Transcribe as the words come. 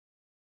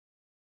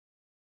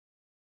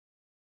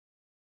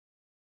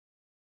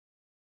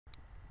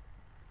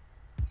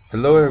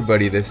Hello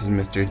everybody, this is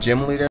Mr.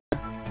 Gymleader,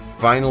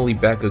 finally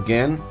back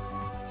again.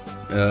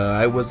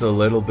 I was a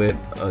little bit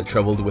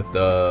troubled with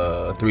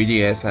the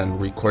 3DS and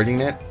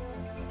recording it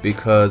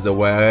because the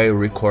way I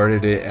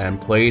recorded it and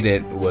played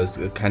it was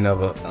kind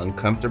of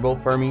uncomfortable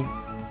for me.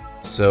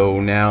 So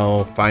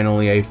now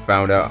finally I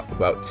found out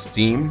about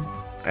Steam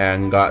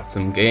and got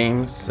some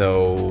games,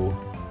 so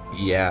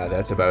yeah,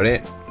 that's about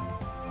it.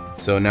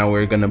 So now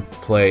we're gonna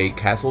play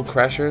Castle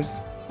Crashers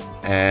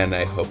and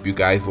I hope you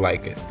guys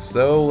like it.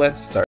 So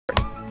let's start.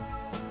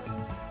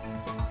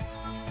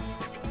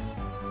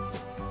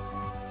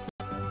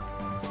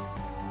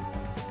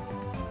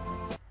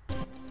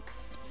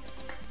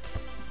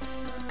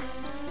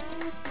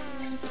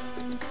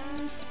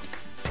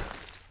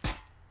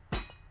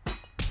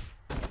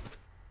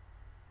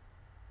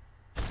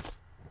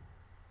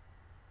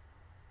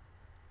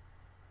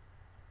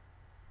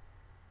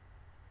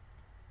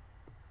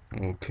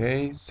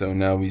 Okay, so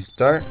now we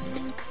start.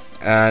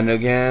 And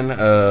again,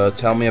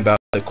 tell me about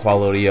the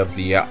quality of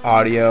the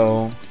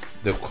audio,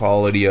 the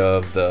quality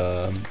of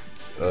the,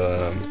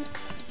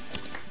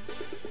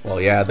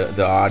 well, yeah,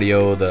 the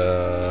audio,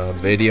 the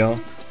video,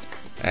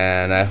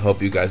 and I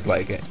hope you guys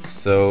like it.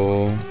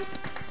 So,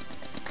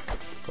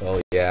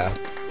 well, yeah.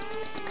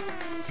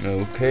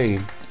 Okay.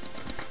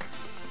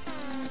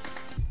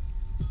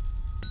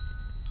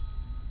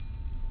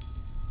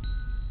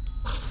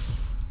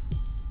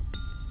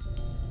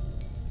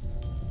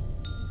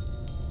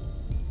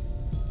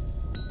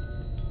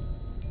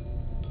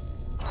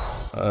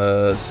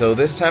 So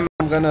this time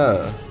I'm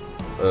gonna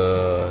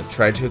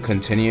try to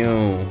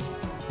continue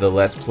the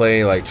Let's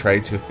Play, like try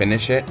to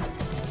finish it,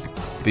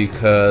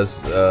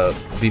 because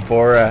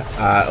before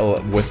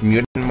with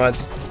Mutant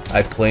Mods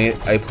I played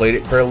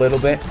it for a little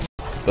bit,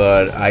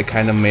 but I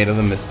kind of made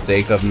the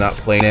mistake of not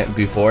playing it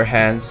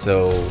beforehand,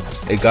 so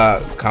it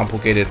got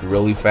complicated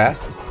really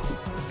fast.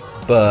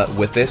 But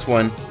with this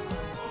one,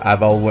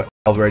 I've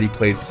already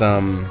played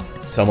some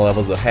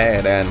levels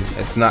ahead, and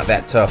it's not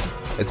that tough.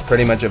 It's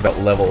pretty much about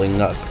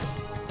leveling up.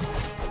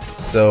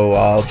 So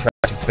I'll try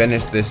to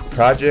finish this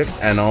project,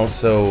 and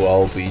also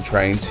I'll be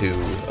trying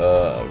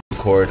to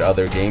record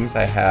other games.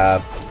 I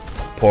have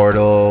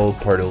Portal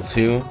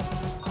 2,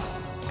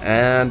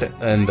 and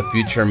in the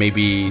future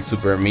maybe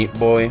Super Meat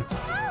Boy,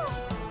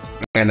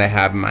 and I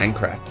have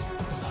Minecraft.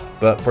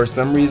 But for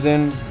some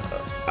reason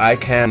I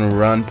can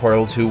run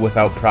Portal 2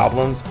 without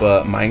problems,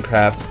 but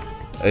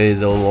Minecraft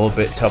is a little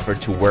bit tougher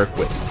to work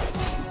with.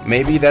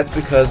 Maybe that's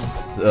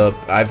because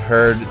I've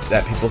heard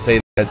that people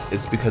say that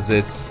it's because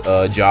it's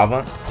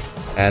Java,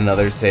 and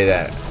others say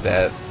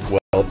that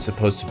well, it's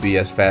supposed to be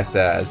as fast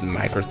as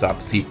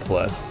Microsoft C++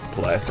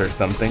 or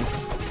something.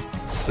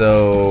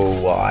 So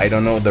well, I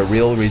don't know the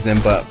real reason,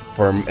 but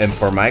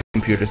for my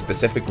computer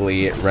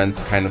specifically, it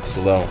runs kind of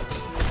slow.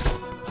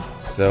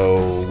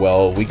 So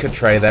well, we could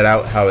try that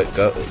out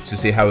to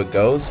see how it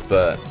goes,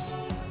 but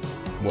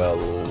well,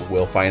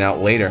 we'll find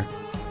out later.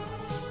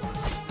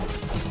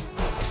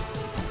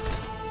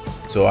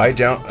 So I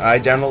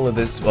downloaded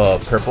this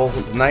Purple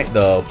Knight,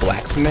 the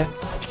blacksmith,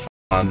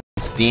 on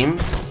Steam,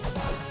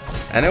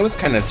 and it was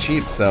kind of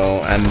cheap.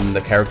 So, and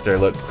the character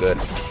looked good.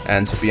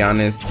 And to be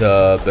honest,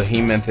 the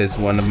Behemoth is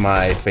one of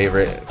my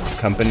favorite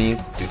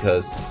companies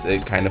because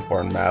it kind of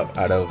formed out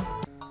of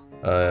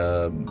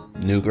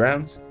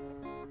Newgrounds.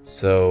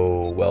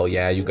 So, well,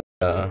 yeah, you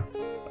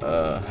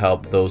gotta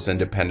help those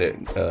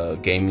independent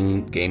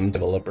game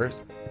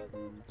developers.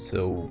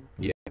 So,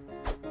 yeah.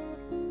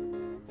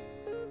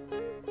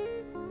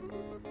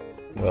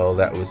 Well,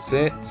 that was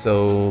it,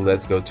 so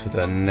let's go to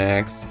the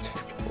next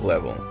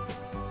level.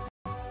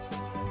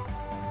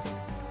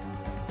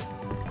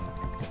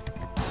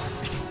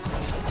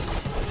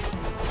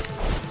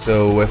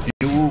 So if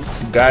you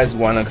guys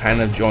want to kind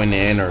of join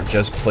in or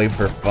just play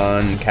for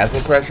fun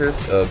Castle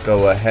Crashers,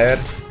 go ahead.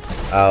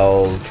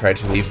 I'll try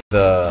to leave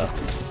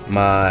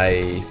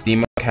my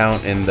Steam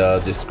account in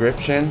the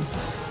description.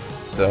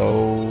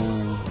 So,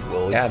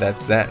 well, yeah,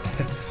 that's that.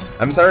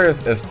 I'm sorry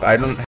if I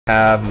don't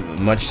have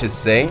much to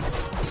say,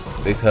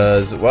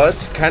 because, well,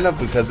 it's kind of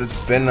because it's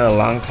been a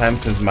long time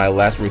since my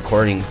last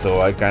recording,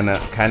 so I kind of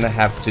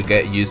have to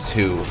get used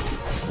to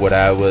what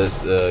I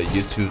was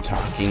used to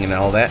talking and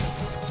all that.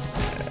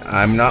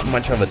 I'm not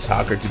much of a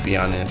talker, to be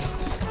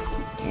honest.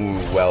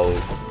 Well,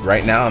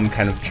 right now I'm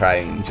kind of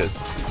trying,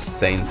 just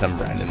saying some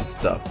random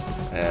stuff,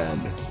 and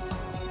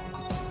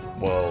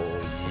well,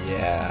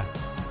 yeah.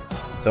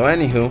 So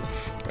anywho,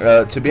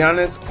 to be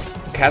honest,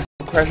 Castle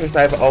Crashers,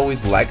 I've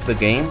always liked the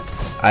game.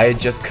 I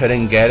just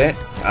couldn't get it.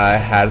 I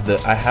have the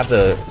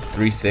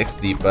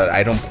 360, but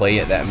I don't play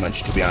it that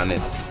much, to be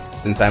honest.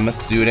 Since I'm a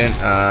student,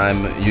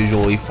 I'm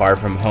usually far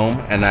from home,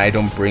 and I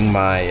don't bring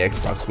my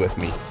Xbox with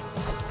me.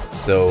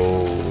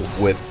 So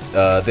with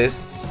the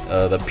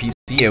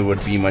PC, it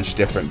would be much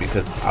different,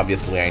 because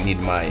obviously I need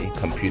my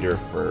computer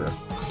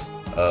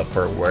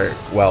for work,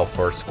 well,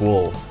 for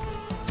school,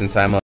 since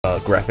I'm a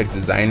graphic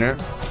designer.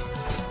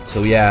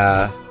 So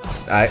yeah,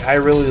 I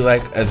really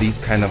like these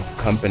kind of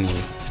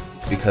companies,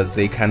 because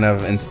they kind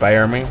of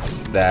inspire me,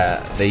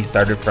 that they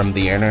started from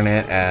the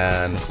internet,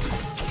 and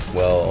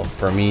well,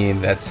 for me,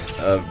 that's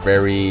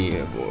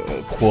very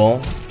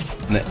cool.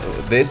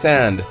 This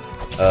and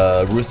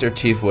Rooster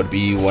Teeth would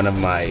be one of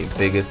my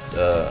biggest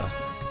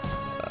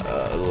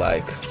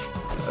like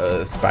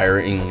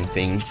aspiring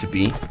thing to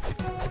be.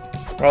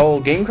 Well,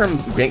 Game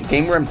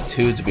Grumps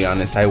too, to be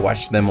honest. I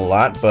watched them a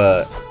lot,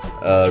 but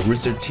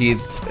Rooster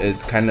Teeth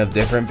is kind of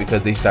different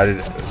because they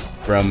started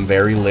from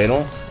very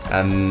little,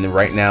 and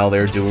right now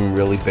they're doing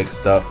really big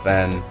stuff,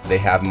 and they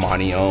have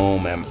Monty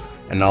Ohm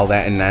and all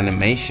that in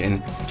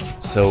animation.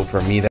 So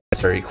for me,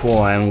 that's very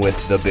cool. And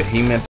with the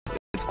Behemoth,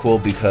 it's cool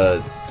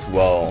because,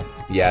 well,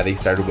 yeah, they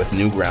started with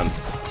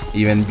Newgrounds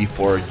even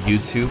before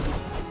YouTube,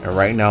 and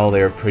right now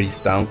they're pretty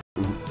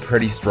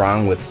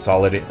strong with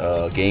solid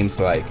games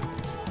like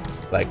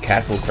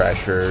Castle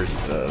Crashers,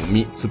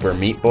 Super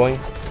Meat Boy,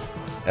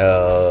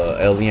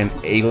 Alien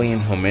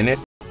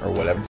Hominid, or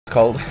whatever it's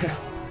called.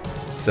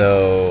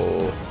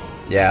 So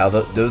yeah,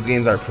 those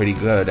games are pretty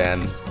good,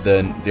 and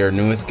their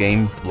newest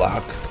game,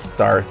 Block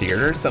Star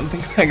Theater,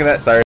 something like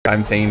that. Sorry if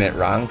I'm saying it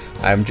wrong.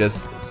 I'm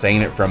just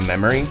saying it from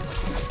memory.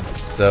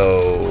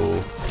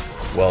 So,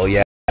 well,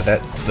 yeah,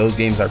 those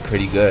games are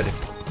pretty good.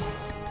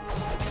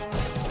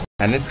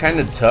 And it's kind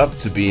of tough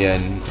to be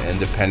an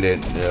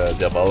independent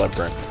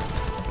developer.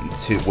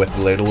 With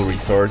little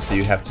resource,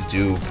 you have to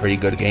do pretty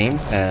good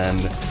games, and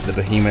the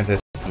Behemoth is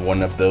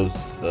one of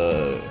those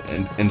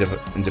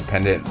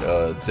independent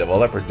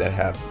developers that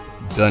have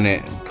done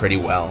it pretty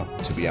well,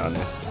 to be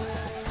honest.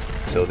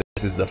 So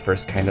this is the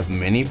first kind of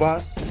mini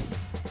boss,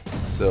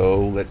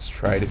 so let's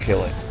try to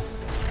kill it.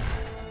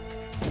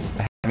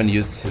 I haven't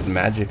used his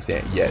magics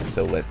yet,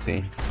 so let's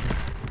see.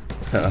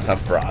 A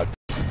frog.